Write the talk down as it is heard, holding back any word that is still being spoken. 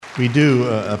We do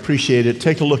appreciate it.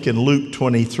 Take a look in Luke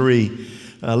 23.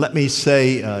 Let me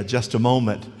say just a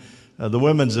moment, the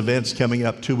women's event's coming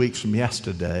up 2 weeks from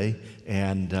yesterday,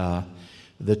 and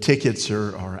the tickets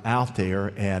are out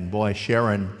there. And boy,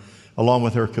 Sharon, along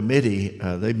with her committee,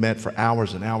 they met for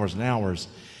hours and hours and hours.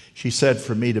 She said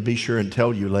for me to be sure and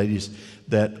tell you ladies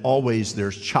that always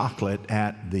there's chocolate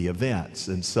at the events.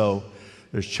 And so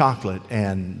there's chocolate,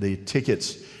 and the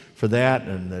tickets for that,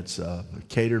 and it's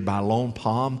catered by Lone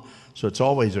Palm. So it's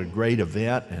always a great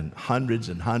event, and hundreds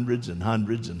and hundreds and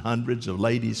hundreds and hundreds of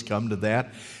ladies come to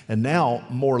that. And now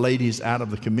more ladies out of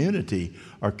the community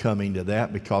are coming to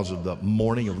that because of the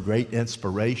morning of great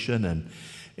inspiration.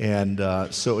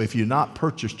 And so if you've not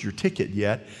purchased your ticket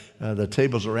yet, the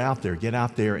tables are out there. Get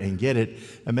out there and get it.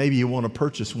 And maybe you want to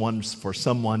purchase one for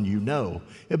someone you know.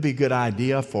 It'd be a good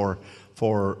idea for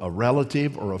a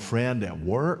relative or a friend at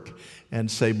work, and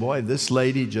say, boy, this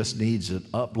lady just needs an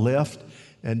uplift,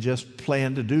 and just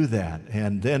plan to do that.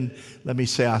 And then let me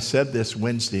say, I said this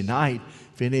Wednesday night,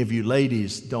 if any of you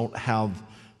ladies don't have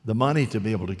the money to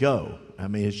be able to go, I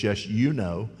mean, it's just,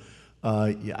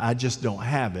 I just don't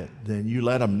have it, then you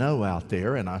let them know out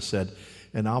there. And I said,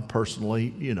 and I'll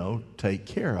personally, take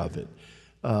care of it.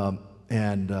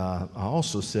 And I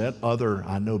also said,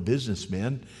 I know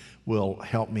businessmen will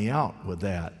help me out with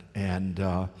that. And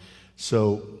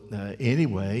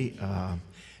anyway,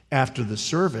 after the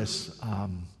service,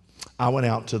 I went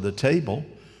out to the table,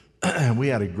 and we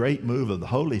had a great move of the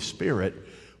Holy Spirit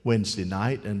Wednesday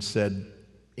night, and said,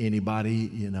 anybody,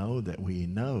 that we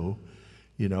know,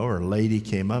 or a lady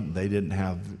came up, and they didn't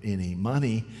have any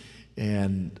money,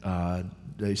 and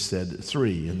they said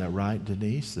 3, isn't that right,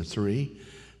 Denise? The 3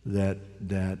 that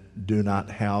do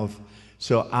not have.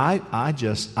 So I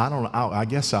don't know, I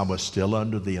guess I was still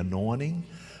under the anointing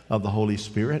of the Holy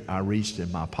Spirit. I reached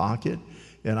in my pocket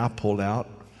and I pulled out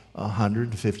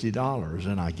 $150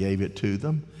 and I gave it to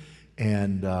them,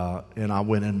 and I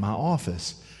went in my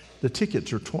office. The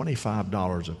tickets are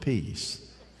 $25 a piece.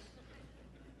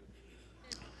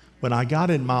 When I got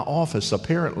in my office,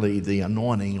 apparently the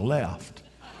anointing left,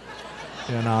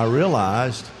 and I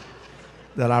realized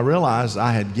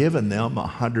I had given them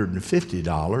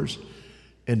 $150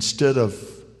 instead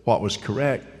of what was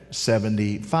correct,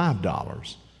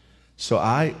 $75. So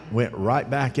I went right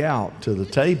back out to the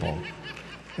table,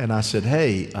 and I said,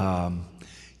 hey,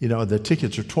 the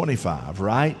tickets are $25,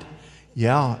 right?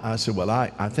 Yeah. I said, well,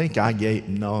 I think I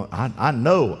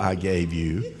know I gave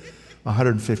you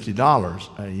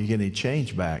 $150. You get any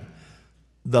change back?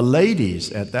 The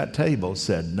ladies at that table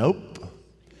said, nope.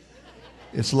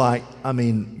 It's like,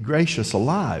 gracious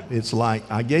alive. It's like,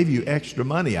 I gave you extra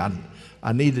money. I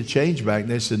need the change back.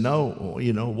 And they said, no,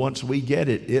 once we get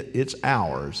it, it's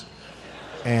ours.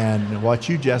 And what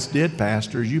you just did,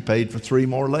 Pastor, is you paid for 3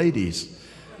 more ladies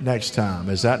next time.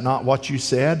 Is that not what you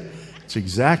said? It's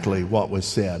exactly what was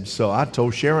said. So I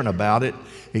told Sharon about it,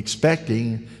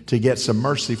 expecting to get some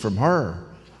mercy from her.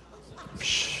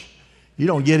 You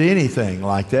don't get anything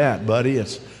like that, buddy.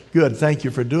 It's good. Thank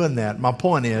you for doing that. My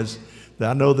point is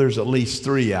that I know there's at least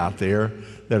 3 out there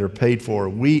that are paid for.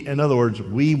 In other words,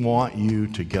 we want you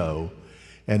to go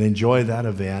and enjoy that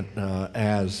event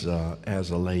as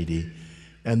a lady.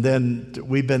 And then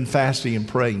we've been fasting and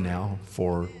praying now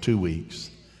for 2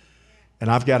 weeks. And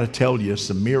I've got to tell you,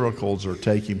 some miracles are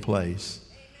taking place.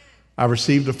 I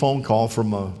received a phone call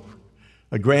from a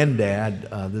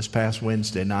granddad this past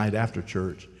Wednesday night after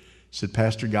church. He said,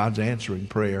 Pastor, God's answering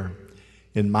prayer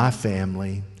in my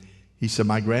family. He said,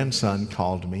 my grandson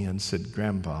called me and said,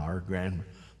 Grandpa or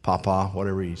Grandpapa,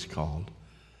 whatever he's called,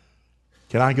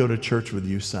 can I go to church with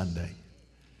you Sunday?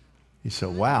 He said,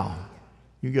 wow.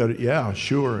 You go to, yeah,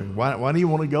 sure. Why do you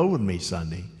want to go with me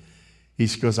Sunday? He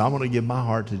said, because I want to give my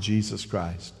heart to Jesus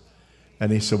Christ.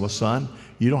 And he said, well, son,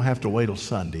 you don't have to wait till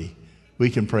Sunday.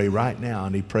 We can pray right now.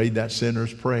 And he prayed that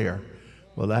sinner's prayer.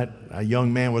 Well, a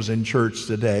young man was in church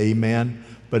today, amen.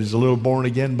 But he's a little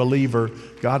born-again believer.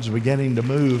 God's beginning to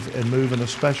move in a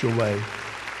special way.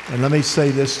 And let me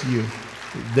say this to you.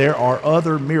 There are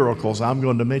other miracles I'm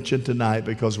going to mention tonight,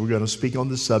 because we're going to speak on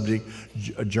the subject,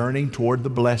 journeying toward the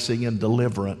blessing and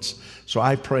deliverance. So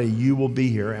I pray you will be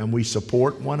here and we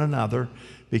support one another,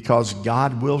 because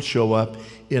God will show up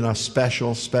in a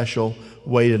special, special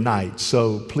way tonight.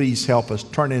 So please help us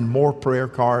turn in more prayer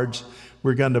cards.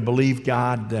 We're going to believe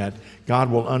God that God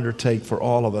will undertake for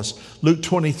all of us. Luke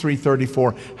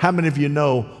 23:34. How many of you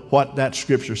know what that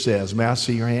scripture says? May I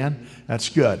see your hand? That's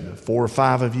good. 4 or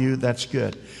 5 of you, that's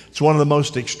good. It's one of the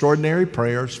most extraordinary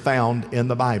prayers found in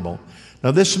the Bible.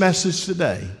 Now, this message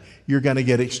today, you're going to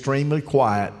get extremely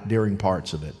quiet during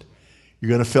parts of it. You're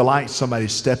going to feel like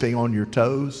somebody's stepping on your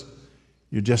toes.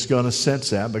 You're just going to sense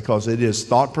that because it is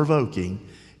thought-provoking,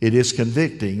 it is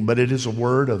convicting, but it is a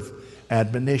word of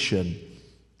admonition.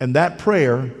 And that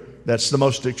prayer, that's the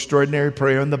most extraordinary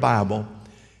prayer in the Bible,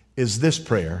 is this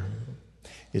prayer.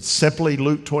 It's simply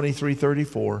Luke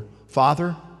 23:34.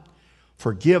 Father,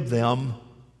 forgive them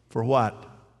for what?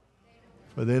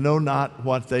 For they know not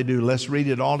what they do. Let's read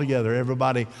it all together,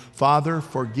 everybody. Father,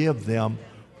 forgive them,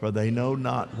 for they know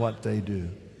not what they do.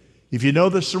 If you know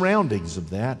the surroundings of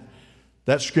that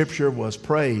scripture was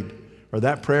prayed, or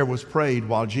that prayer was prayed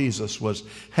while Jesus was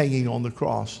hanging on the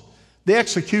cross. The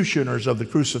executioners of the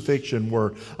crucifixion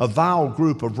were a vile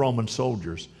group of Roman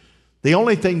soldiers. The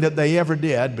only thing that they ever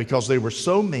did, because they were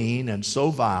so mean and so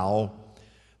vile,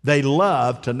 they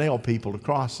loved to nail people to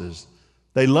crosses.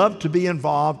 They loved to be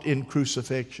involved in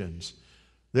crucifixions.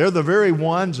 They're the very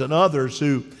ones and others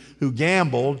who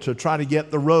gambled to try to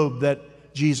get the robe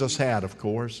that Jesus had, of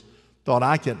course. Thought,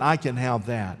 I can have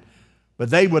that. But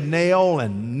they would nail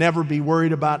and never be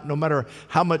worried about, no matter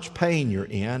how much pain you're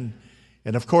in.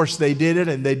 And of course they did it,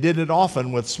 and they did it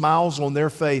often with smiles on their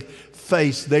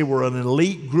face. They were an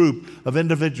elite group of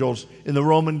individuals in the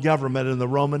Roman government and the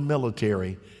Roman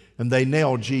military, and they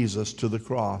nailed Jesus to the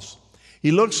cross.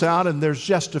 He looks out, and there's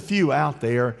just a few out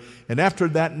there, and after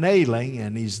that nailing,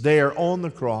 and he's there on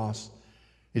the cross,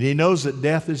 and he knows that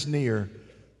death is near,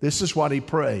 this is what he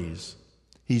prays.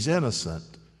 He's innocent.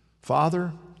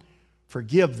 Father,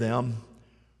 forgive them,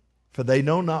 for they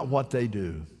know not what they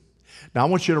do. Now, I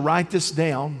want you to write this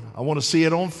down. I want to see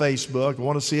it on Facebook. I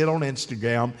want to see it on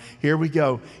Instagram. Here we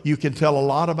go. You can tell a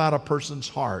lot about a person's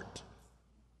heart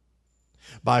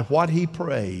by what he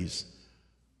prays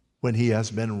when he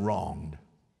has been wronged.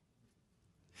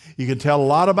 You can tell a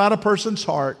lot about a person's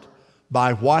heart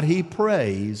by what he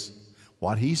prays,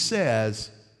 what he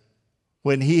says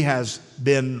when he has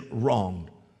been wronged.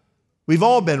 We've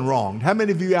all been wronged. How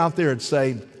many of you out there would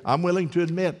say, I'm willing to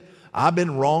admit, I've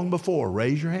been wronged before?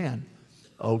 Raise your hand.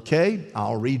 Okay,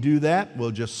 I'll redo that.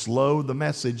 We'll just slow the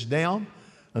message down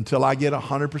until I get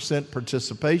 100%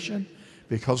 participation,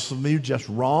 because some of you just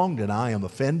wronged and I am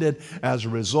offended as a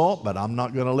result, but I'm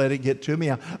not going to let it get to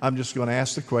me. I'm just going to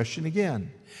ask the question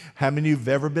again. How many of you have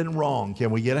ever been wronged?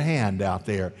 Can we get a hand out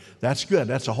there? That's good.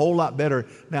 That's a whole lot better.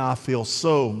 Now I feel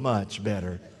so much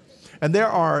better. And there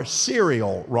are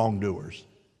serial wrongdoers.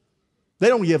 They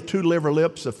don't give two liver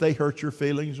lips if they hurt your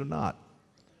feelings or not.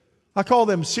 I call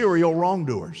them serial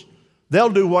wrongdoers. They'll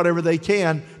do whatever they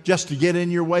can just to get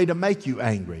in your way to make you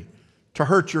angry, to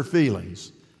hurt your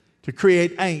feelings, to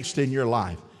create angst in your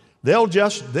life. They'll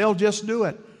just do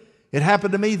it. It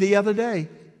happened to me the other day.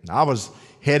 I was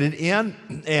headed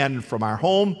in, and from our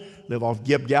home, live off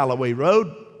Gibb Galloway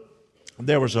Road,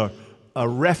 there was a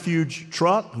refuge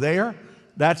truck there.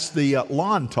 That's the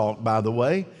lawn talk, by the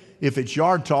way. If it's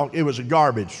yard talk, it was a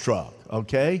garbage truck,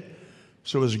 okay?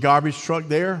 So it was a garbage truck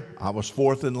there. I was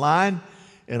fourth in line.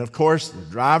 And of course, the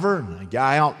driver and the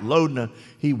guy out loading,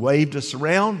 he waved us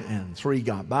around, and three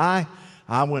got by.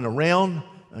 I went around,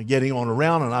 getting on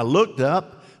around, and I looked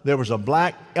up. There was a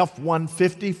black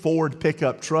F-150 Ford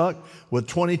pickup truck with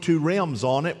 22 rims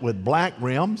on it with black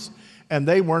rims, and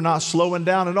they were not slowing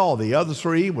down at all. The other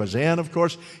three was in, of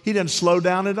course. He didn't slow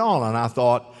down at all, and I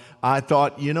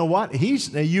thought, you know what?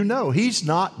 He's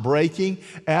not braking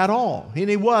at all. And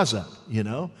he wasn't,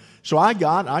 So I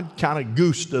kind of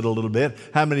goosed it a little bit.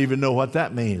 How many of you know what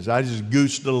that means? I just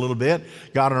goosed it a little bit,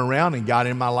 got it around and got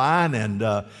in my line, and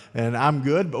I'm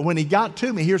good. But when he got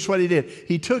to me, here's what he did.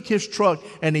 He took his truck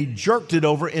and he jerked it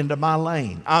over into my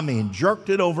lane. I mean, jerked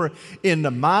it over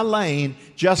into my lane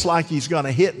just like he's going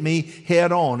to hit me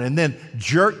head on, and then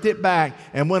jerked it back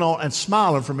and went on and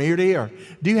smiling from ear to ear.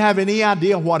 Do you have any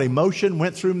idea what emotion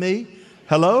went through me?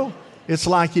 Hello? It's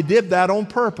like you did that on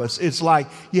purpose. It's like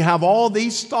you have all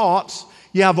these thoughts.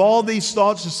 You have all these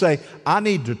thoughts to say, I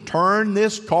need to turn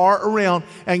this car around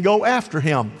and go after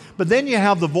him. But then you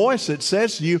have the voice that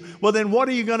says to you, well, then what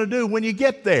are you going to do when you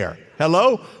get there?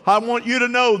 Hello? I want you to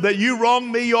know that you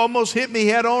wronged me. You almost hit me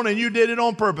head on, and you did it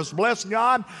on purpose. Bless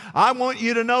God. I want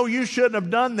you to know you shouldn't have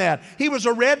done that. He was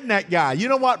a redneck guy. You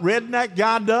know what redneck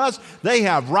guy does? They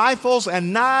have rifles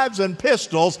and knives and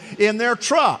pistols in their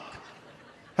truck.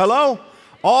 Hello?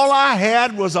 All I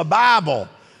had was a Bible.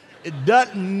 It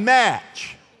doesn't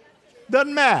match.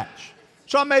 Doesn't match.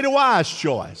 So I made a wise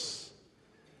choice.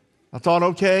 I thought,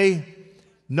 okay,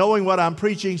 knowing what I'm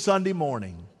preaching Sunday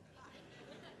morning,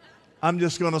 I'm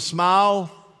just going to smile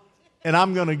and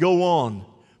I'm going to go on.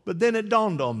 But then it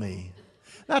dawned on me,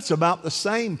 that's about the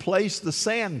same place the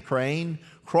sand crane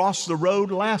crossed the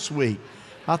road last week.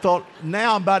 I thought,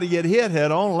 now I'm about to get hit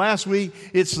head on. Last week,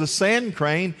 it's the sand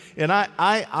crane. And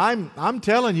I'm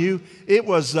telling you, it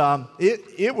was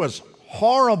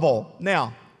horrible.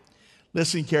 Now,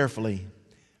 listen carefully.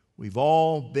 We've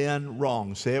all been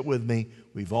wrong. Say it with me.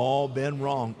 We've all been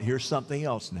wrong. Here's something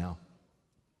else now.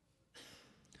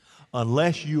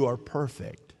 Unless you are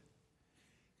perfect,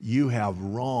 you have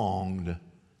wronged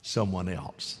someone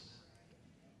else.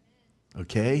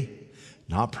 Okay?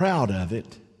 Not proud of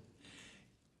it.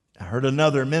 I heard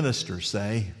another minister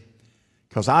say,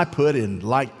 because I put in,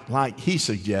 like he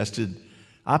suggested,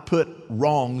 I put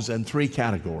wrongs in 3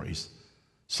 categories.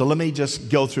 So let me just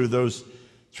go through those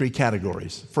 3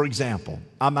 categories. For example,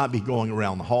 I might be going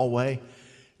around the hallway.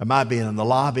 I might be in the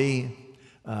lobby.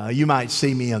 You might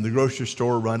see me in the grocery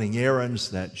store running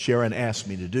errands that Sharon asked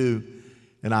me to do,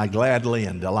 and I gladly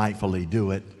and delightfully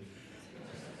do it.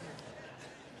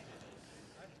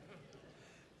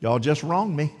 Y'all just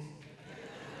wronged me.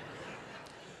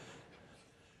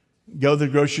 Go to the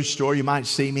grocery store. You might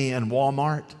see me in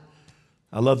Walmart.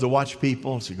 I love to watch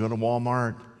people, so go to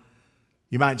Walmart.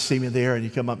 You might see me there and you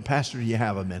come up, Pastor, do you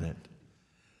have a minute?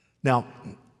 Now,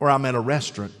 or I'm at a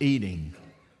restaurant eating,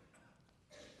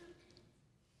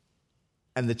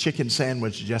 and the chicken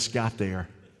sandwich just got there,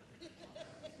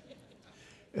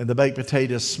 and the baked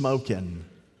potatoes smoking,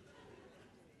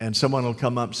 and someone will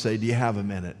come up and say, do you have a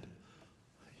minute?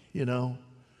 You know,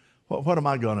 what am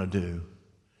I going to do?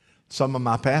 Some of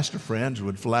my pastor friends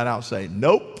would flat out say,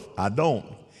 nope, I don't.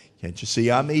 Can't you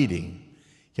see I'm eating?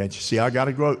 Can't you see I got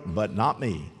to grow? But not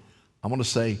me. I'm going to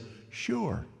say,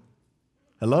 sure.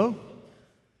 Hello?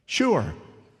 Sure.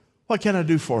 What can I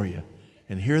do for you?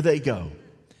 And here they go.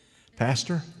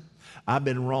 Pastor, I've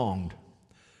been wronged.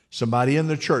 Somebody in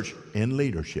the church, in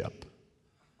leadership,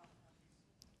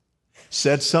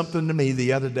 said something to me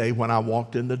the other day when I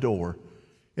walked in the door,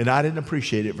 and I didn't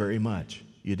appreciate it very much.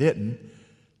 You didn't?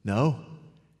 No.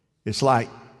 It's like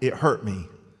it hurt me.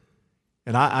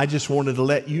 And I just wanted to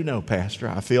let you know, Pastor,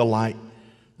 I feel like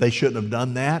they shouldn't have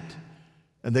done that.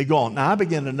 And they go on. Now, I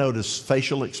began to notice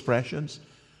facial expressions.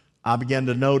 I began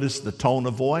to notice the tone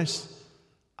of voice.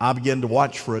 I began to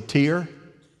watch for a tear.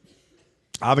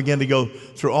 I began to go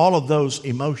through all of those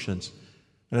emotions.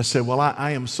 And I said, well,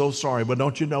 I am so sorry, but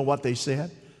don't you know what they said?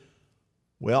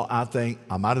 Well, I think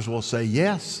I might as well say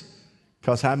yes,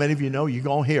 because how many of you know you're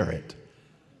going to hear it?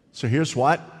 So here's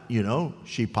what,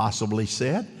 she possibly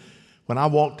said. When I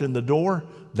walked in the door,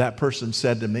 that person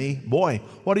said to me, boy,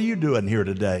 what are you doing here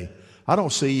today? I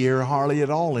don't see you here hardly at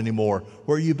all anymore.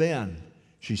 Where you been?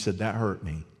 She said, that hurt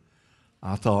me.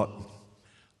 I thought,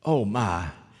 oh my,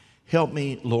 help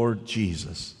me, Lord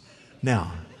Jesus.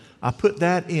 Now, I put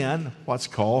that in what's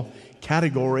called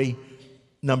category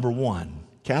number 1.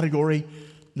 Category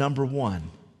number 1.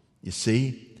 You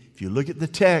see, if you look at the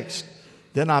text,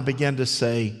 then I began to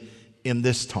say in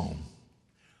this tone,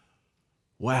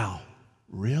 wow,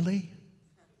 really?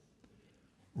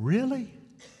 Really?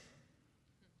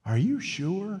 Are you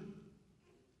sure?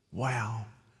 Wow.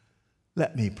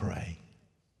 Let me pray.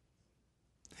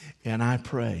 And I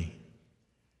pray.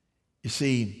 You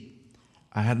see,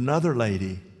 I had another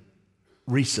lady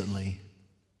recently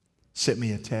sent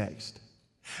me a text.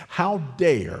 How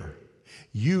dare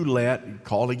you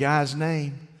call the guy's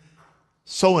name,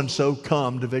 so-and-so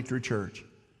come to Victory Church.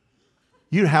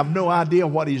 You have no idea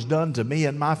what he's done to me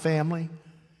and my family.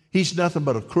 He's nothing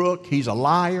but a crook. He's a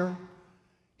liar.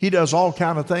 He does all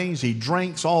kind of things. He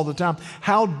drinks all the time.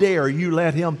 How dare you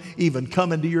let him even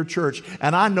come into your church?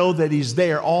 And I know that he's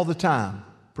there all the time,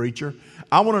 preacher.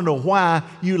 I want to know why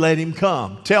you let him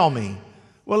come. Tell me.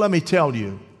 Well, let me tell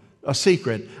you a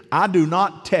secret. I do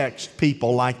not text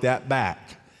people like that back.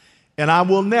 And I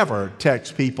will never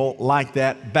text people like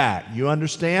that back. You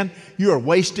understand? You are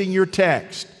wasting your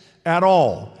text at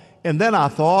all. And then I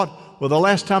thought, well, the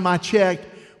last time I checked,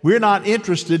 we're not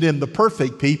interested in the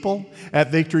perfect people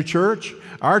at Victory Church.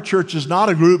 Our church is not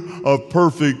a group of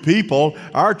perfect people.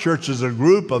 Our church is a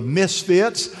group of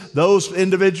misfits, those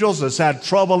individuals that's had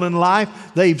trouble in life.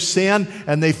 They've sinned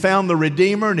and they found the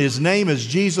Redeemer, and His name is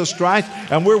Jesus Christ,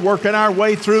 and we're working our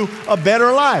way through a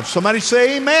better life. Somebody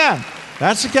say amen.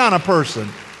 That's the kind of person.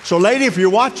 So lady, if you're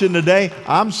watching today,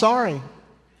 I'm sorry.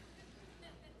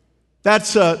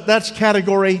 That's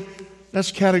category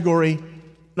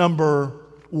number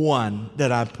 1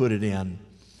 that I put it in.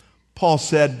 Paul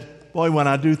said, boy, when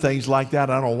I do things like that,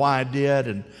 I don't know why I did,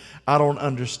 and I don't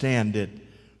understand it.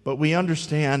 But we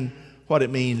understand what it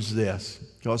means this.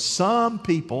 Because some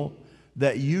people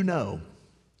that you know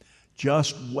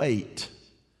just wait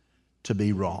to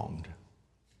be wronged.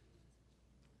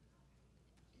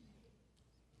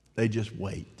 They just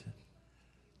wait.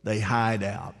 They hide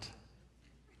out.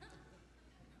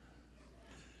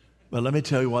 But let me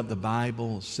tell you what the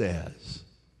Bible says.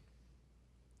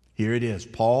 Here it is,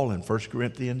 Paul in 1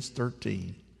 Corinthians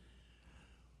 13.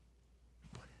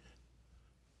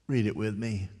 Read it with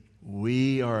me.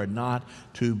 We are not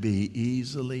to be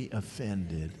easily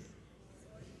offended.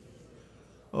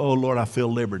 Oh, Lord, I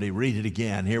feel liberty. Read it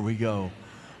again. Here we go.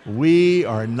 We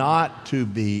are not to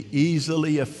be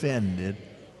easily offended.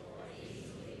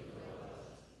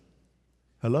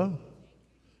 Hello?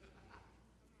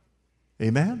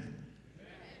 Amen?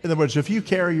 In other words, if you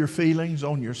carry your feelings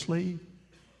on your sleeve,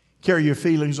 carry your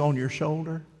feelings on your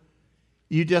shoulder,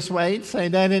 you just wait, say,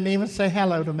 they didn't even say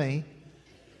hello to me.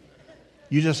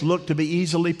 You just look to be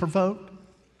easily provoked.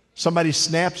 Somebody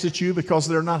snaps at you because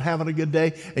they're not having a good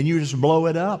day, and you just blow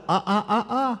it up.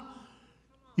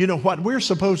 You know, what we're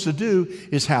supposed to do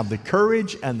is have the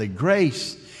courage and the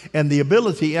grace and the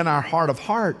ability in our heart of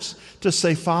hearts to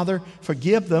say, Father,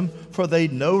 forgive them, for they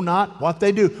know not what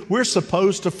they do. We're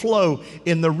supposed to flow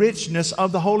in the richness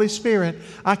of the Holy Spirit.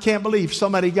 I can't believe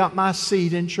somebody got my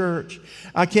seat in church.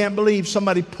 I can't believe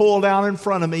somebody pulled out in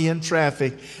front of me in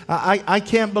traffic. I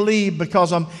can't believe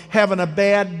because I'm having a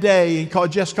bad day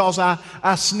and just because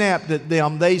I snapped at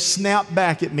them, they snapped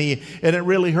back at me, and it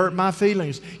really hurt my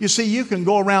feelings. You see, you can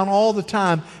go around all the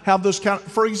time, have those kind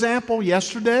of, for example,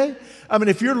 yesterday,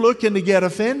 if you're looking to get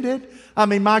offended,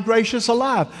 my gracious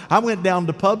alive. I went down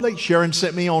to Publix. Sharon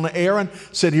sent me on an errand,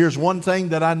 said, here's one thing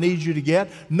that I need you to get.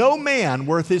 No man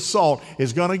worth his salt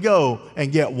is going to go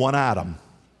and get one item.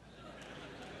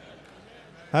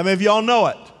 How many of y'all know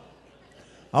it?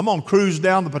 I'm going to cruise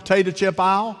down the potato chip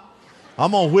aisle.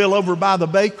 I'm going to wheel over by the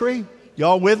bakery.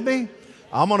 Y'all with me?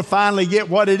 I'm going to finally get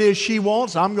what it is she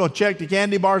wants. I'm going to check the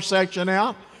candy bar section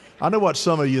out. I know what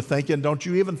some of you are thinking. Don't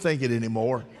you even think it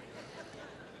anymore.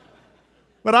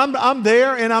 But I'm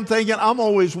there, and I'm thinking, I'm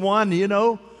always one,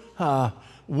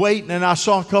 waiting. And I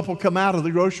saw a couple come out of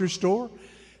the grocery store,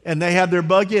 and they had their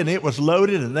buggy, and it was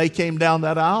loaded, and they came down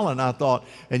that aisle, and I thought,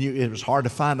 it was hard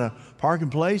to find a parking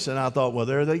place, and I thought, well,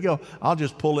 there they go. I'll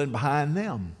just pull in behind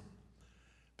them,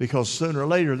 because sooner or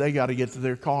later, they got to get to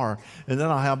their car, and then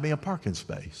I'll have me a parking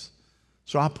space.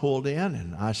 So I pulled in,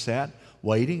 and I sat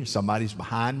waiting. Somebody's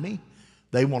behind me.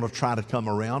 They want to try to come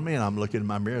around me, and I'm looking in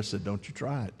my mirror and said, don't you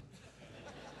try it.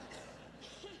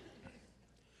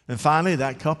 And finally,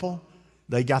 that couple,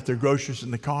 they got their groceries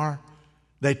in the car.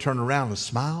 They turned around and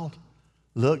smiled,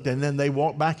 looked, and then they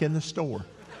walked back in the store.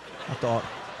 I thought,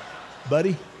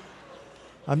 buddy,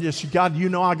 God,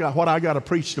 I got what I got to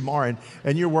preach tomorrow,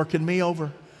 and you're working me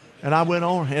over. And I went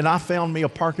on, and I found me a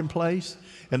parking place.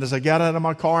 And as I got out of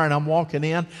my car and I'm walking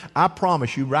in, I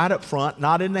promise you, right up front,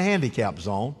 not in the handicap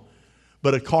zone,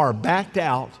 but a car backed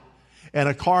out, and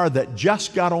a car that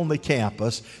just got on the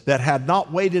campus that had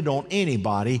not waited on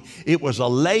anybody. It was a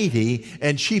lady,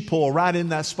 and she pulled right in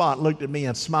that spot, looked at me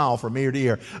and smiled from ear to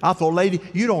ear. I thought, lady,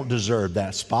 you don't deserve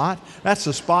that spot. That's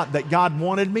the spot that God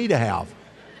wanted me to have.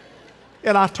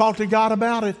 And I talked to God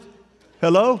about it.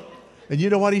 Hello? And you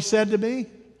know what he said to me?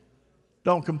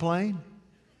 Don't complain.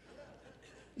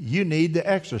 You need the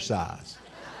exercise.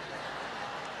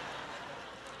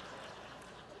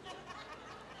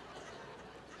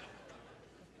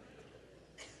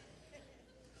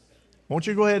 Won't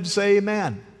you go ahead and say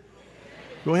amen?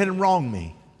 Go ahead and wrong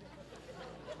me.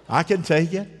 I can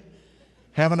take it.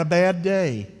 Having a bad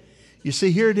day. You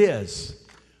see, here it is.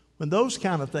 When those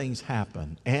kind of things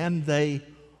happen, and they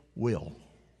will,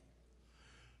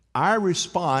 our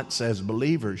response as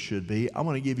believers should be, I'm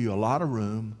going to give you a lot of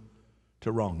room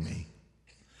to wrong me.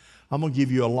 I'm going to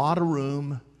give you a lot of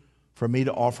room for me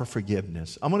to offer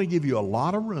forgiveness. I'm going to give you a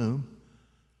lot of room,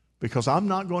 because I'm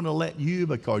not going to let you,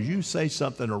 because you say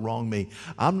something or wrong me,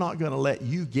 I'm not going to let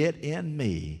you get in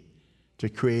me to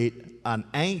create an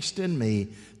angst in me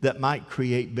that might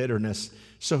create bitterness.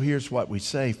 So here's what we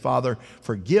say: Father,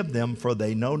 forgive them, for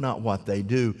they know not what they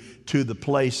do, to the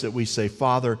place that we say,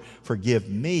 Father, forgive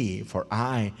me, for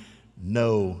I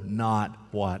know not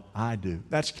what I do.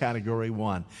 That's category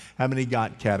one. How many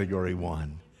got category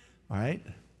one? All right?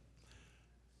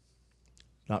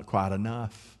 Not quite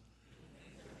enough.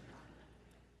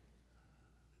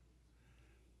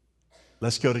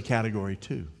 Let's go to category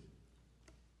two.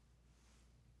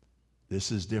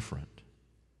 This is different.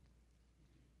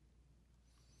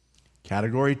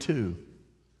 Category two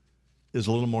is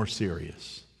a little more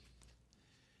serious.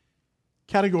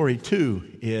 Category two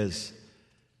is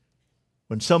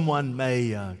when someone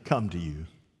may come to you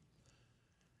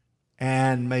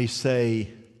and may say,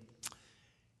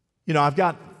 I've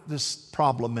got this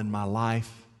problem in my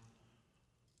life,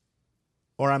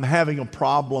 or I'm having a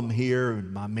problem here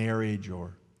in my marriage,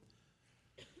 or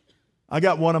I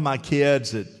got one of my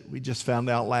kids that we just found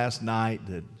out last night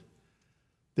that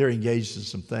they're engaged in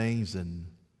some things, and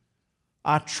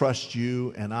I trust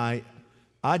you, and I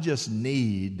just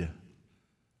need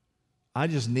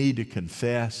to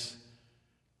confess.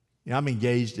 You know, I'm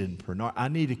engaged in pornography. I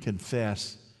need to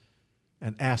confess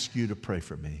and ask you to pray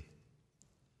for me.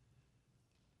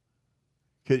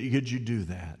 Could you do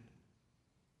that?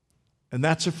 And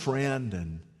that's a friend,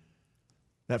 and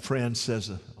that friend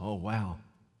says, oh, wow,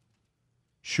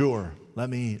 sure, let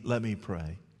me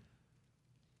pray.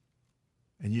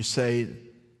 And you say,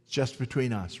 just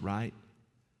between us, right?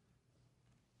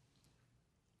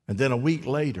 And then a week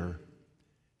later,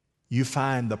 you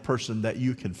find the person that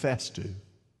you confessed to.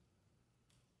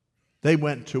 They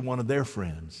went to one of their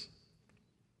friends,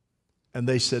 and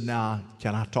they said, now,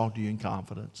 can I talk to you in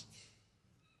confidence?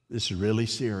 This is really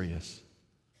serious.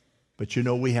 But you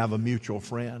know, we have a mutual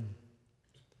friend.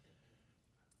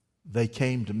 They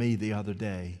came to me the other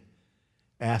day,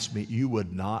 asked me, you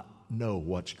would not know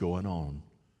what's going on.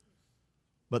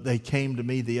 But they came to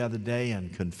me the other day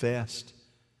and confessed,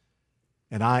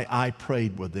 and I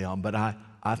prayed with them, but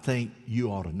I think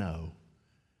you ought to know,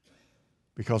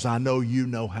 because I know you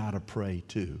know how to pray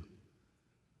too.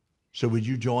 So would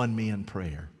you join me in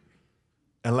prayer?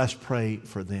 And let's pray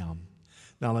for them.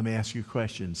 Now let me ask you a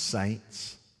question,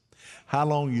 saints. How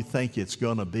long you think it's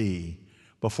going to be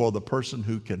before the person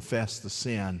who confessed the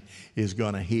sin is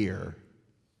going to hear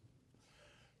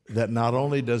that not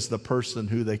only does the person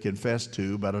who they confessed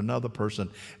to, but another person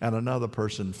and another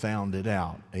person found it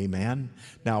out? Amen?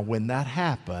 Now, when that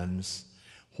happens,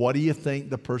 what do you think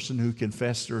the person who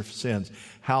confessed their sins,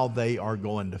 how they are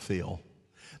going to feel?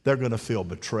 They're going to feel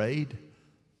betrayed.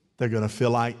 They're going to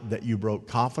feel like that you broke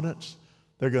confidence.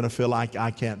 They're going to feel like I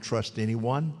can't trust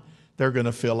anyone. They're going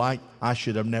to feel like I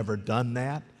should have never done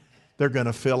that. They're going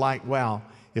to feel like, wow,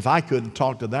 if I couldn't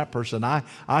talk to that person,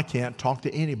 I can't talk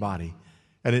to anybody.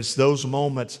 And it's those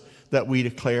moments that we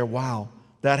declare, wow,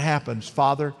 that happens.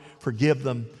 Father, forgive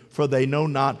them, for they know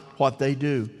not what they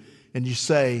do. And you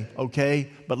say, okay,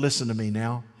 but listen to me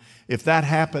now. If that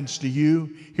happens to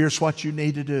you, here's what you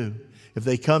need to do. If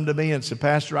they come to me and say,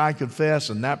 Pastor, I confess,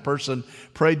 and that person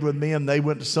prayed with me and they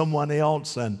went to someone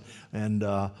else and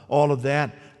all of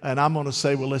that, and I'm going to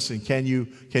say, well, listen, can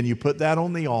you put that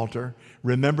on the altar?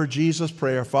 Remember Jesus'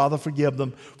 prayer, Father, forgive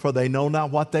them, for they know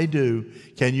not what they do.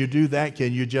 Can you do that?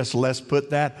 Can you just let's put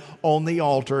that on the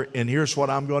altar? And here's what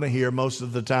I'm going to hear most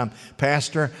of the time.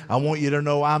 Pastor, I want you to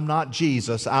know I'm not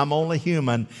Jesus. I'm only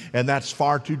human, and that's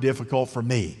far too difficult for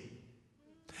me.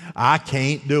 I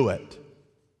can't do it.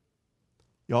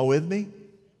 Y'all with me?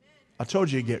 I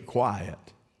told you to get quiet.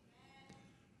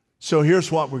 So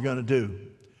here's what we're going to do.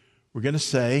 We're going to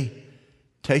say,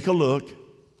 take a look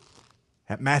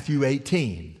at Matthew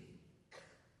 18.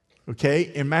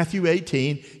 Okay? In Matthew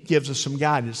 18, gives us some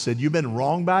guidance. It said, you've been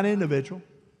wronged by an individual.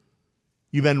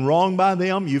 You've been wronged by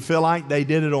them. You feel like they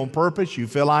did it on purpose. You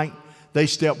feel like they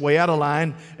stepped way out of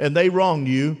line and they wronged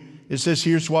you. It says,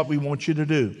 here's what we want you to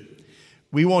do.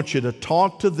 We want you to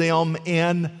talk to them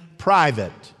in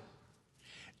private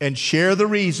and share the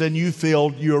reason you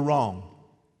feel you're wrong.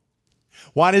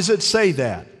 Why does it say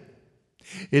that?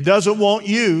 It doesn't want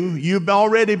you've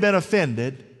already been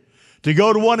offended, to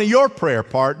go to one of your prayer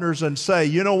partners and say,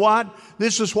 you know what?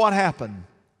 This is what happened.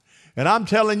 And I'm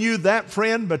telling you that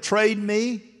friend betrayed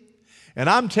me. And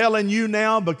I'm telling you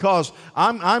now because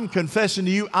I'm confessing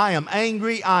to you, I am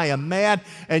angry, I am mad,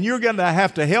 and you're going to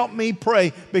have to help me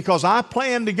pray because I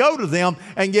plan to go to them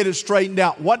and get it straightened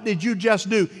out. What did you just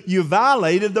do? You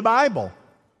violated the Bible.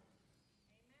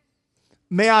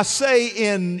 May I say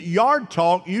in yard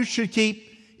talk, you should keep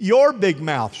your big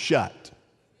mouth shut.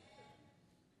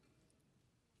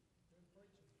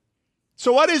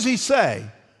 So what does he say?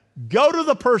 Go to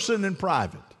the person in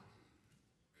private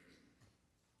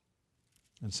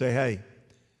and say, hey,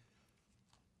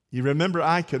 you remember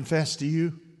I confessed to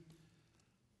you?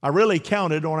 I really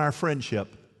counted on our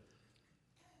friendship,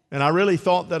 and I really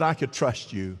thought that I could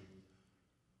trust you.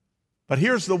 But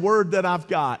here's the word that I've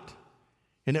got.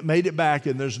 And it made it back,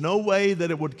 and there's no way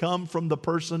that it would come from the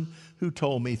person who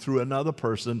told me through another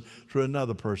person,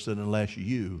 unless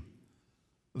you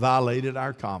violated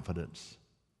our confidence.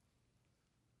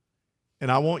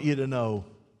 And I want you to know,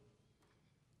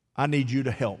 I need you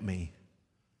to help me.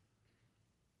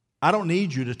 I don't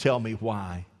need you to tell me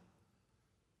why.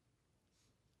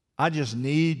 I just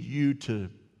need you to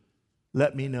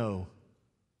let me know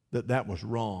that that was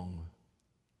wrong.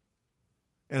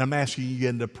 And I'm asking you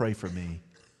again to pray for me.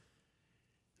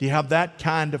 Do you have that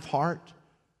kind of heart?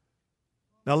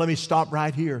 Now let me stop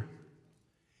right here.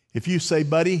 If you say,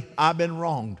 buddy, I've been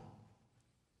wronged,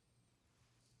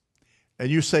 and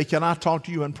you say, can I talk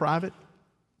to you in private?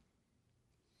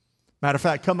 Matter of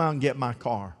fact, come out and get my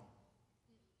car.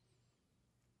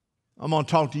 I'm going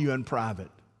to talk to you in private.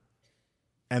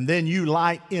 And then you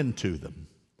light into them.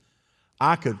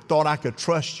 Thought I could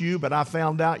trust you, but I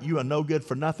found out you a no good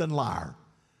for nothing liar.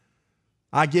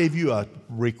 I gave you a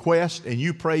request and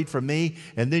you prayed for me,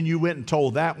 and then you went and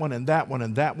told that one and that one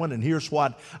and that one, and here's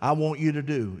what I want you to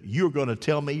do. You're going to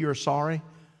tell me you're sorry.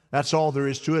 That's all there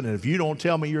is to it. And if you don't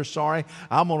tell me you're sorry,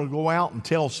 I'm going to go out and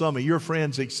tell some of your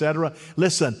friends, etc.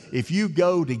 Listen, if you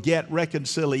go to get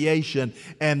reconciliation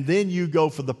and then you go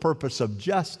for the purpose of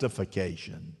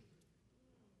justification,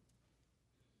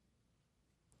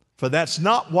 for that's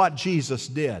not what Jesus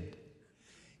did.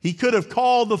 He could have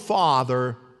called the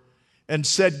Father and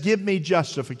said, give me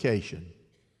justification.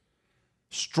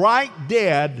 Strike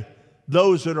dead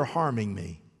those that are harming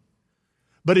me.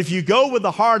 But if you go with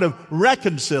the heart of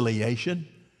reconciliation,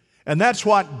 and that's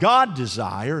what God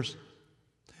desires,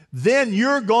 then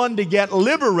you're going to get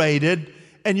liberated,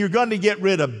 and you're going to get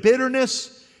rid of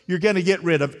bitterness, you're going to get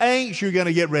rid of angst, you're going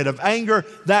to get rid of anger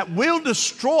that will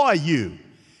destroy you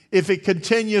if it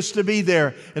continues to be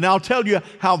there. And I'll tell you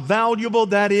how valuable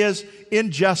that is in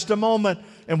just a moment.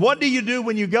 And what do you do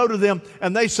when you go to them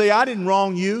and they say, I didn't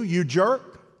wrong you, you jerk?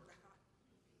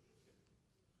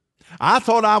 I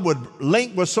thought I would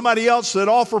link with somebody else that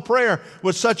offer prayer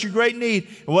with such a great need.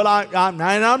 Well, and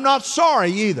I'm not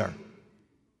sorry either.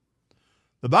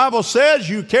 The Bible says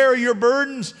you carry your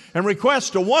burdens and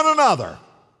requests to one another.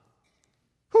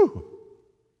 Whew.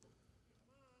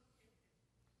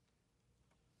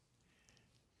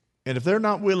 And if they're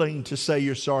not willing to say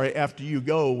you're sorry after you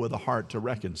go with a heart to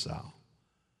reconcile,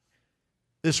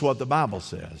 this is what the Bible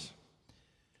says.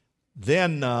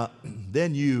 Then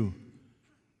you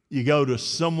go to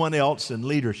someone else in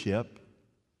leadership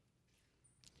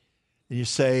and you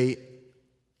say,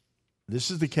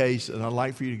 this is the case and I'd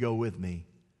like for you to go with me.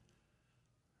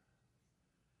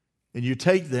 And you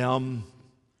take them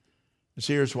and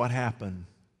say, here's what happened.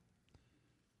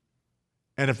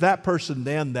 And if that person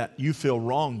then that you feel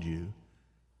wronged you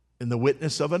in the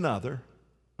witness of another,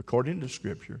 according to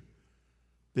Scripture,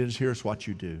 then here's what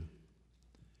you do.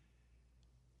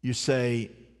 You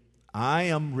say, I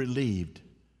am relieved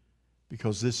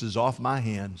because this is off my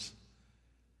hands.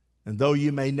 And though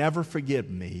you may never forgive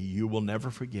me, you will never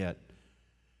forget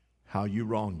how you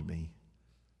wronged me.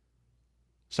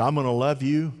 So I'm going to love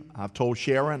you. I've told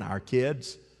Sharon, our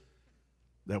kids,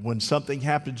 that when something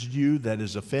happens to you that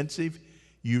is offensive,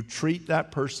 you treat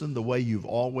that person the way you've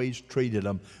always treated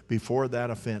them before that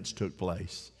offense took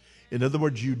place. In other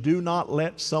words, you do not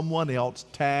let someone else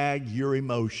tag your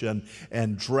emotion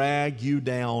and drag you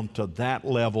down to that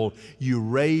level. You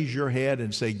raise your head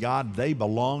and say, God, they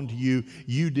belong to you.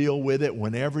 You deal with it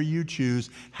whenever you choose,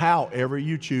 however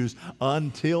you choose.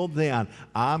 Until then,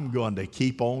 I'm going to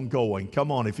keep on going. Come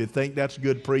on, if you think that's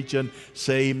good preaching,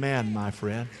 say amen, my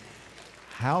friend.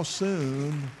 How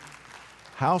soon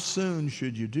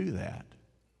should you do that?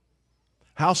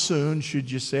 How soon should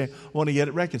you say, I want to get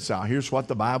it reconciled? Here's what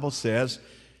the Bible says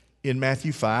in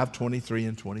Matthew 5, 23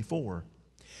 and 24.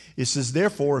 It says,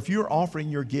 therefore, if you're offering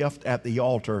your gift at the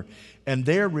altar and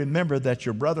there remember that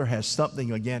your brother has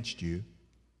something against you,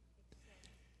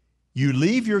 you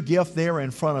leave your gift there in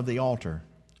front of the altar.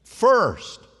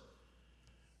 First,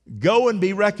 go and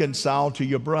be reconciled to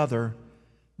your brother,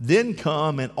 then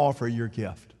come and offer your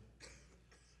gift.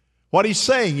 What he's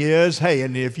saying is, hey,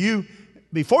 and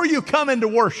before you come into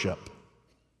worship,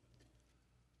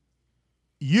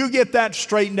 you get that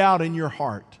straightened out in your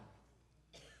heart.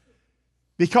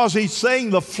 Because he's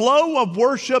saying the flow of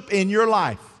worship in your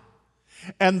life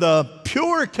and the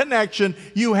pure connection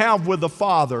you have with the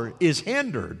Father is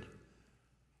hindered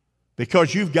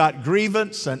because you've got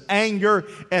grievance and anger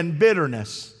and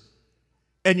bitterness.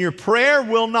 And your prayer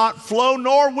will not flow,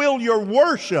 nor will your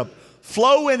worship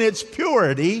flow in its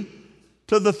purity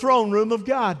to the throne room of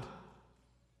God.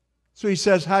 So he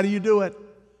says, how do you do it?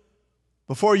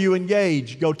 Before you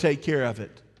engage, go take care of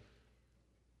it.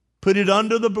 Put it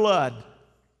under the blood.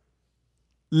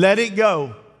 Let it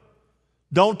go.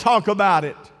 Don't talk about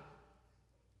it.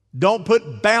 Don't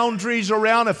put boundaries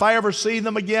around. If I ever see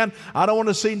them again, I don't want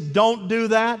to see them. Don't do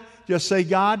that. Just say,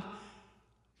 God,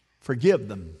 forgive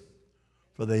them,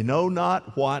 for they know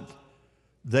not what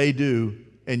they do.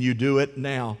 And you do it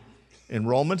now. In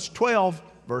Romans 12,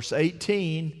 verse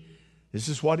 18, this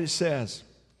is what it says,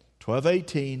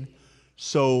 12:18.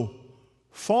 So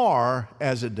far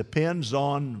as it depends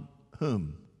on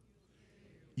whom?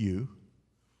 You.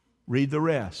 Read the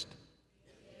rest.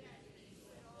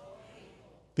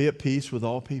 Be at peace with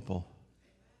all people.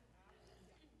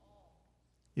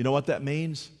 You know what that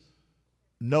means?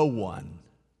 No one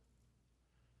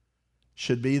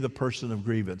should be the person of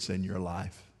grievance in your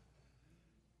life.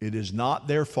 It is not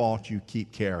their fault you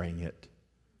keep carrying it.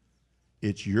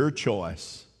 It's your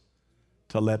choice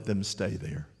to let them stay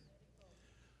there.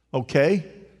 Okay,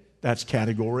 that's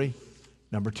category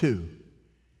number 2.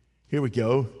 Here we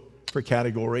go for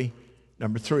category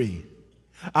number 3.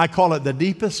 I call it the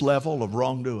deepest level of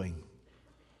wrongdoing.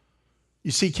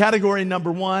 You see, category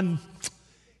number 1,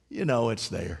 you know it's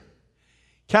there.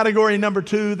 Category number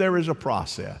 2, there is a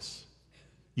process.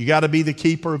 You got to be the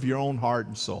keeper of your own heart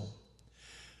and soul.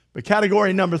 But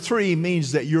category number 3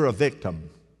 means that you're a victim.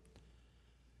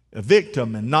 A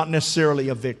victim and not necessarily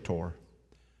a victor.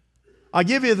 I'll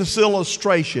give you this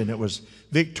illustration. It was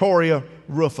Victoria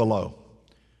Ruffalo,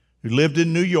 who lived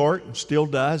in New York and still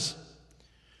does.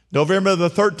 November the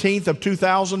 13th of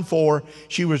 2004,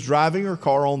 she was driving her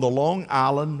car on the Long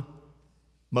Island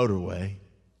motorway,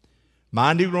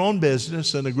 minding her own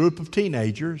business, and a group of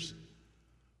teenagers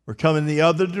were coming the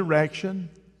other direction.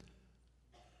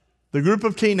 The group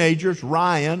of teenagers,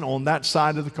 Ryan on that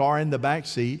side of the car in the back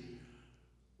seat,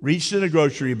 reached in a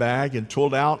grocery bag and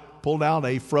pulled out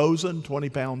a frozen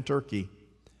 20-pound turkey.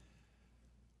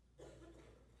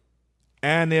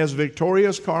 And as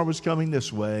Victoria's car was coming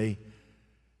this way,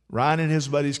 Ryan and his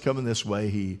buddies coming this way,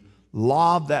 he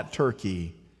lobbed that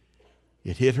turkey.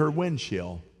 It hit her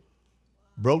windshield,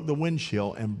 broke the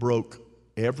windshield, and broke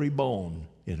every bone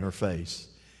in her face.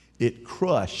 It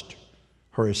crushed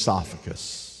her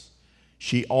esophagus.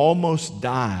 She almost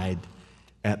died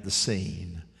at the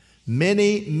scene.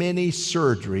 Many, many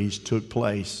surgeries took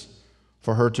place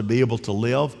for her to be able to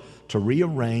live, to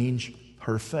rearrange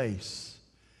her face.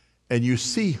 And you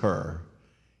see her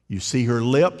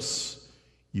lips,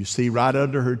 you see right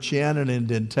under her chin an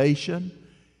indentation,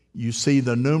 you see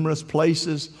the numerous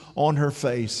places on her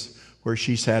face where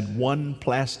she's had one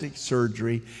plastic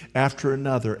surgery after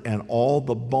another, and all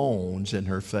the bones in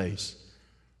her face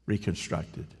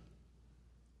reconstructed.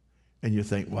 And you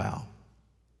think, wow.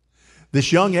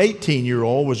 This young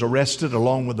 18-year-old was arrested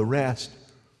along with the rest.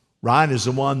 Ryan is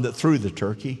the one that threw the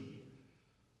turkey.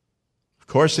 Of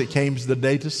course, it came to the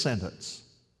date of sentence.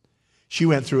 She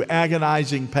went through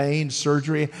agonizing pain,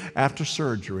 surgery after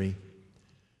surgery.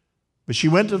 But she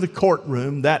went to the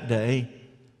courtroom that day,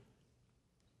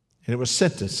 and it was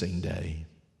sentencing day.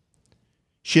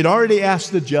 She had already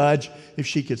asked the judge if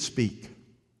she could speak.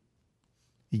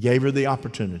 He gave her the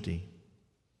opportunity.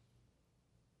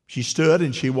 She stood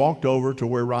and she walked over to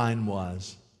where Ryan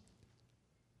was.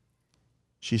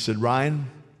 She said, "Ryan,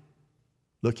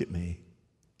 look at me.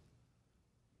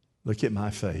 Look at my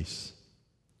face.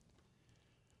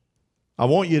 I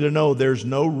want you to know there's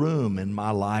no room in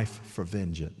my life for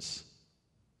vengeance.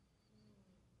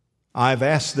 I've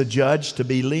asked the judge to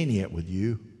be lenient with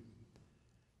you.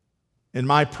 And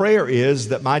my prayer is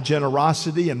that my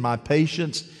generosity and my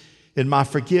patience and my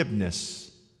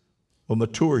forgiveness will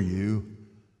mature you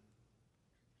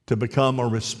to become a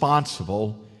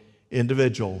responsible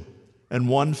individual and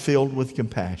one filled with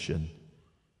compassion.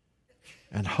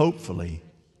 And hopefully,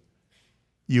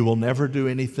 you will never do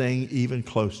anything even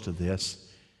close to this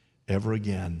ever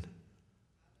again.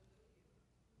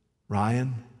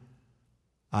 Ryan,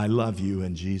 I love you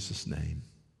in Jesus' name."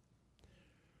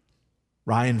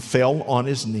 Ryan fell on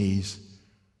his knees,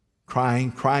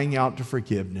 crying out to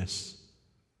forgiveness.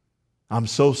 "I'm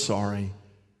so sorry.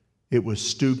 It was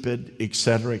stupid,"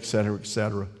 etc., etc.,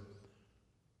 etc.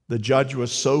 The judge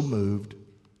was so moved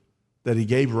that he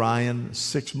gave Ryan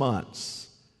 6 months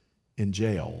in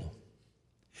jail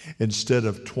instead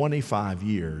of 25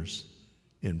 years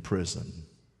in prison.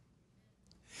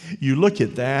 You look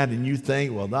at that and you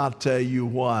think, well, I'll tell you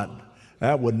what,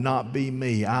 that would not be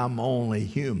me. I'm only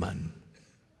human.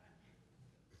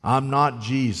 I'm not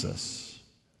Jesus.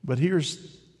 But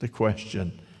here's the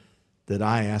question that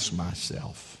I ask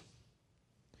myself.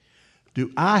 Do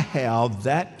I have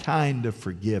that kind of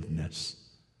forgiveness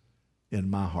in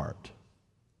my heart?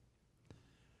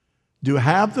 Do I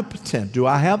have the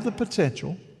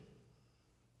potential,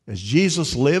 as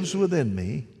Jesus lives within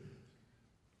me,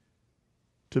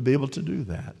 to be able to do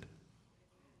that?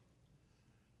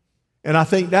 And I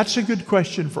think that's a good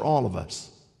question for all of us.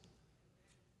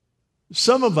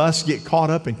 Some of us get caught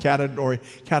up in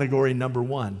category number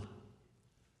 1.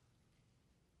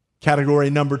 Category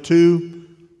number 2,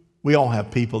 we all have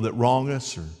people that wrong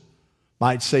us or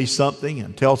might say something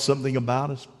and tell something about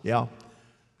us. Yeah.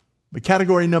 But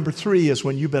category number 3 is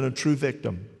when you've been a true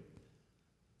victim.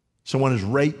 Someone has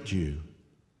raped you.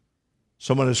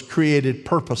 Someone has created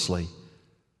purposely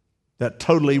that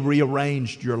totally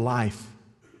rearranged your life.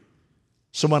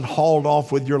 Someone hauled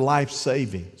off with your life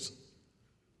savings.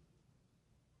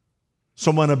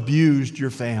 Someone abused your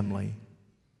family.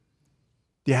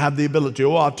 Do you have the ability?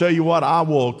 Oh, I'll tell you what, I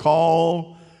will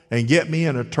call and get me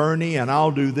an attorney, and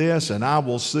I'll do this, and I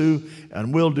will sue,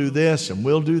 and we'll do this, and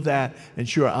we'll do that. And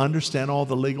sure, I understand all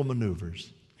the legal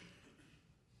maneuvers.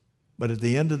 But at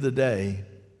the end of the day,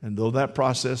 and though that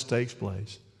process takes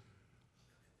place,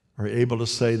 are you able to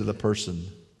say to the person,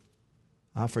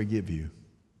 I forgive you?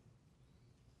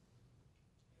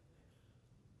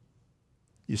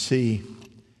 You see,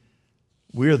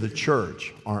 we're the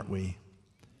church, aren't we?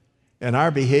 And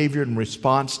our behavior in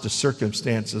response to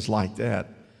circumstances like that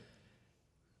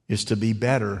is to be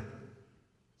better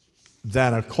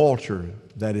than a culture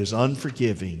that is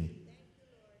unforgiving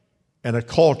and a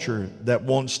culture that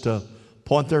wants to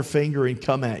point their finger and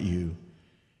come at you,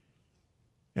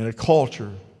 and a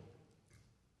culture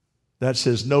that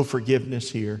says no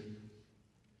forgiveness here.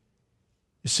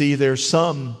 You see, there's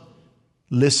some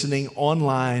listening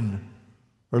online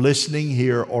or listening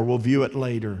here or will view it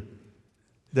later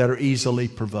that are easily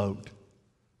provoked.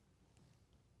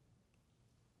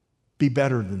 Be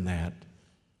better than that.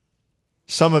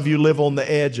 Some of you live on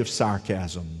the edge of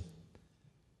sarcasm.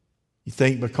 You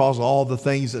think because of all the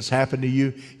things that's happened to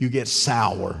you, you get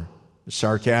sour,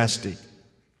 sarcastic.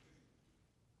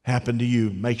 Happened to you,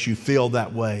 makes you feel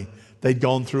that way. They'd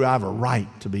gone through, I have a right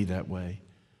to be that way.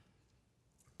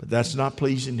 But that's not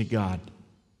pleasing to God.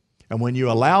 And when you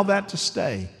allow that to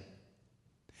stay,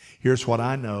 here's what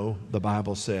I know the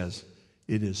Bible says.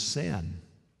 It is sin.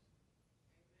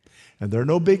 And there are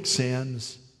no big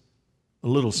sins,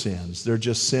 little sins. They're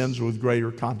just sins with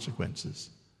greater consequences.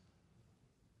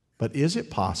 But is it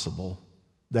possible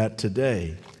that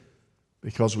today,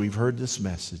 because we've heard this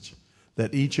message,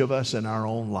 that each of us in our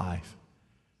own life,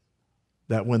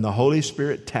 that when the Holy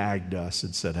Spirit tagged us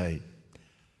and said, hey,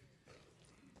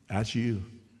 that's you,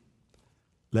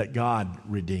 let God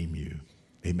redeem you.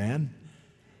 Amen?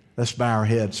 Let's bow our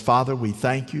heads. Father, we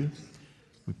thank you.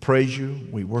 We praise you.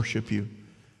 We worship you.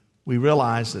 We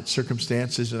realize that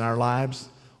circumstances in our lives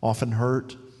often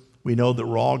hurt. We know that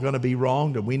we're all going to be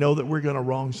wronged, and we know that we're going to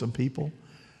wrong some people.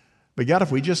 But God,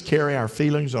 if we just carry our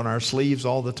feelings on our sleeves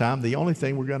all the time, the only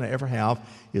thing we're going to ever have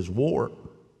is war.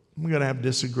 We're going to have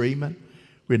disagreement.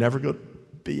 We're never going to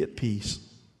be at peace.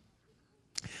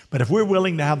 But if we're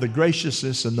willing to have the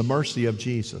graciousness and the mercy of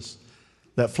Jesus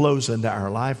that flows into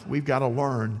our life, we've got to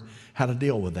learn how to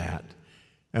deal with that.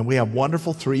 And we have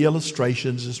wonderful 3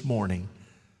 illustrations this morning.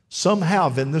 Some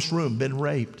have in this room been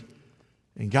raped.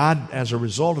 And God, as a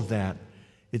result of that,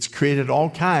 it's created all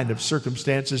kinds of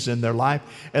circumstances in their life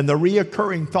and the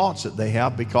reoccurring thoughts that they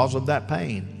have because of that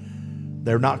pain.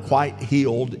 They're not quite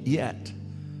healed yet.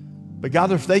 But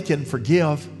God, if they can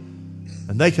forgive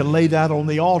and they can lay that on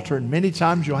the altar, and many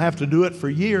times you'll have to do it for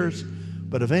years,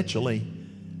 but eventually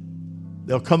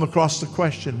they'll come across the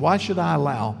question, why should I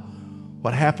allow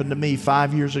what happened to me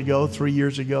 5 years ago, 3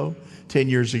 years ago, 10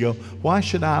 years ago? Why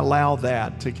should I allow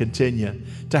that to continue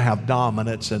to have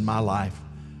dominance in my life?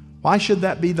 Why should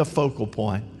that be the focal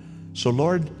point? So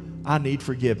Lord, I need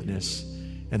forgiveness,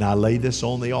 and I lay this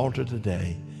on the altar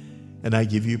today, and I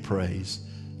give you praise.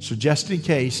 So just in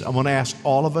case, I'm going to ask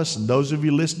all of us, and those of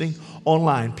you listening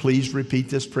online, please repeat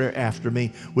this prayer after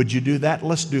me. Would you do that?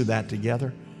 Let's do that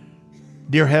together.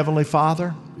 Dear Heavenly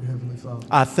Father,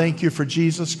 I thank you for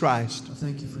Jesus Christ,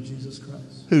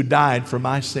 who died for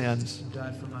my sins.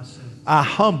 I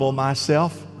humble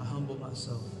myself,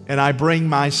 and I bring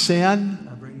my sin,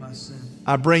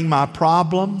 I bring my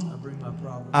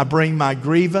problem, I bring my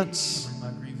grievance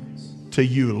to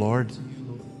you, Lord.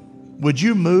 Would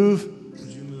you move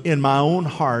in my own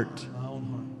heart,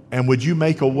 and would you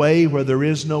make a way where there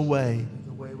is no way?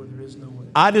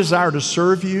 I desire to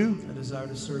serve you,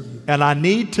 and I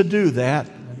need to do that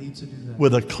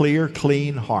with a clear,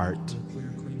 clean heart.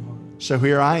 So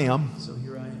here I am.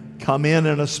 Come in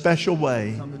a special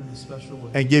way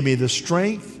and give me the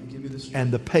strength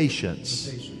and the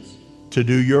patience to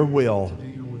do your will.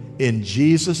 In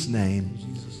Jesus' name,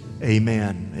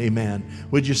 amen. Amen.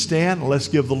 Would you stand? Let's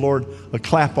give the Lord a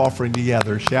clap offering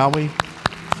together, shall we?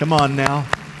 Come on now.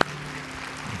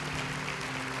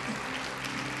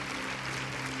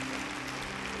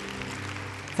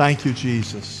 Thank you,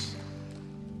 Jesus.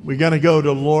 We're going to go to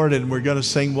the Lord and we're going to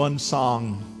sing one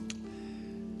song.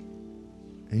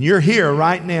 And you're here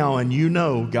right now and you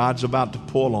know God's about to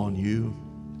pull on you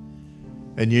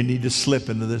and you need to slip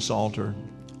into this altar.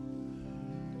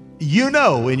 You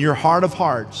know in your heart of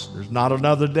hearts, there's not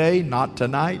another day, not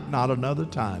tonight, not another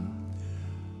time.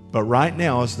 But right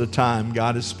now is the time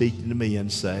God is speaking to me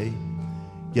and say,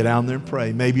 get down there and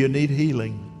pray. Maybe you need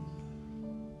healing.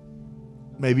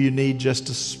 Maybe you need just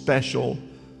a special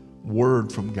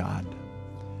word from God.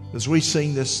 As we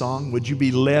sing this song, would you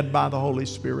be led by the Holy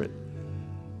Spirit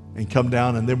and come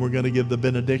down, and then we're going to give the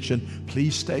benediction.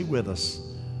 Please stay with us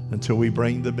until we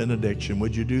bring the benediction.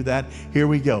 Would you do that? Here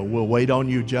we go. We'll wait on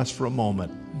you just for a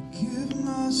moment. Give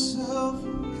myself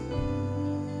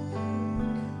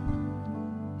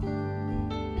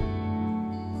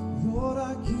Lord,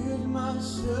 I give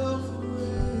myself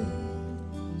away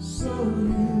so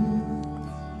you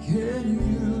can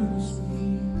use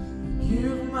me.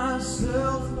 Give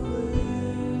myself away.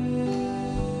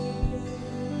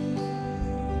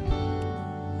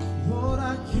 Lord,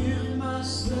 I give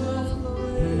myself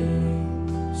away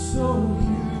so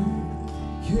you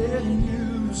can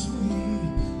use me.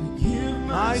 Give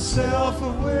myself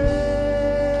away.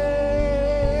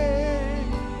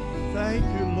 Thank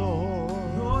you,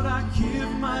 Lord. Lord, I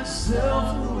give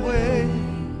myself away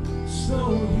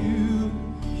so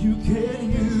you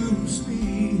can use me.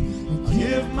 I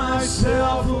give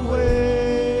myself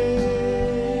away.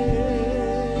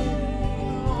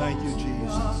 Thank you,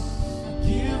 Jesus. I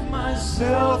give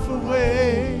myself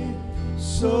Away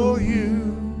so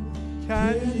you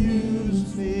can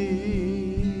use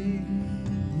me.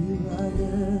 Here I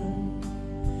am,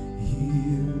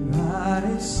 here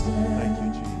I stand. Thank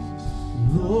you, Jesus.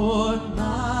 Lord,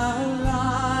 my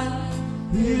life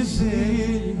is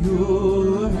in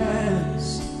your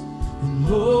hands. And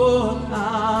Lord,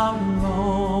 I'm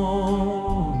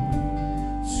longing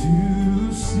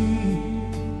to see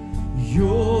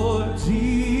your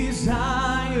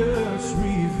desires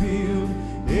revealed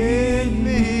in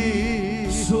me.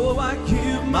 So I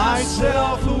give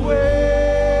myself away,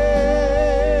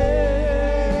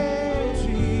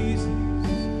 Jesus.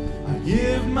 I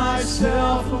give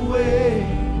myself away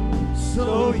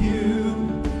so you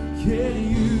can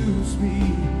use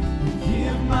me. I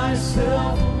give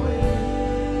myself away.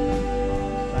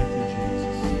 Thank you,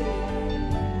 Jesus.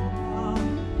 I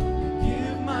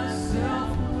give myself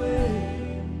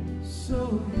away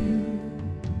so you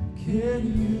can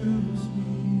use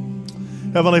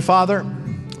me. Heavenly Father,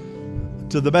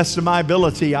 to the best of my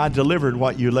ability, I delivered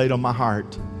what you laid on my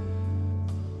heart.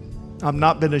 I've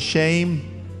not been ashamed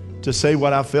to say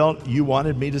what I felt you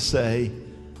wanted me to say.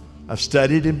 I've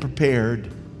studied and prepared,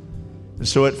 and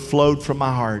so it flowed from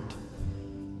my heart.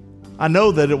 I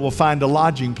know that it will find a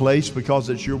lodging place because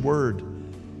it's your word,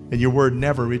 and your word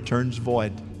never returns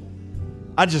void.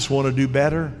 I just want to do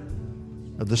better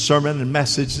of the sermon and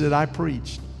message that I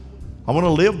preached. I want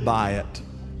to live by it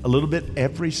a little bit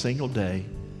every single day.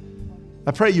 I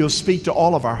pray you'll speak to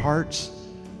all of our hearts.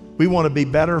 We want to be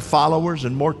better followers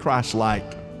and more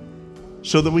Christ-like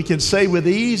so that we can say with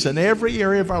ease in every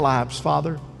area of our lives,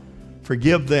 Father,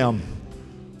 forgive them,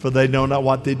 for they know not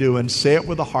what they do, and say it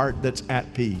with a heart that's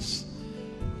at peace.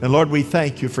 And Lord, we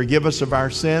thank you. Forgive us of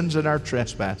our sins and our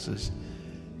trespasses.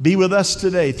 Be with us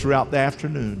today throughout the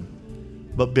afternoon,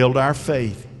 but build our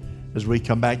faith as we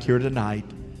come back here tonight.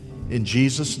 In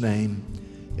Jesus' name,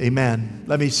 amen.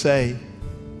 Let me say,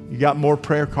 you got more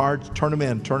prayer cards, turn them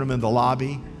in the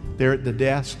lobby, there at the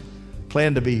desk.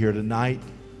 Plan to be here tonight.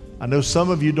 I know some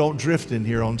of you don't drift in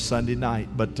here on Sunday night,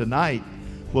 but tonight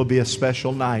will be a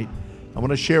special night. I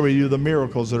want to share with you the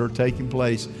miracles that are taking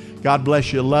place. God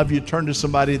bless you. Love you. Turn to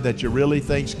somebody that you really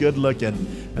think's good looking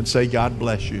and say, God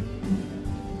bless you.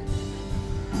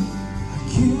 I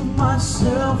give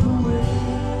myself away.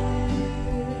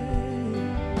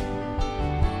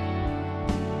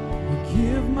 I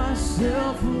give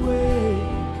myself away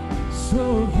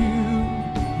so you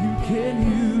can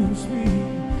use me.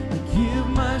 I give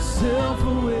myself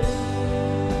away.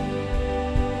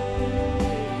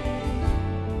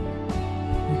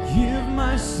 I give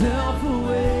myself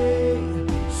away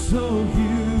so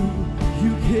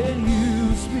you can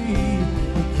use me.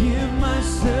 I give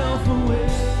myself away.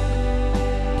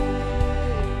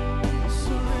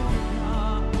 Surrender,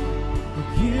 God. I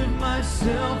give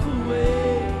myself away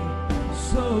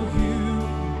so you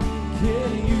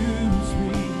can use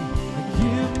me. I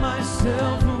give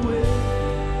myself away.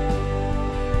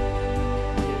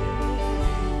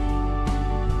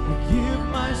 I give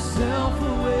myself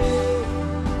away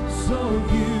so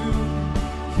you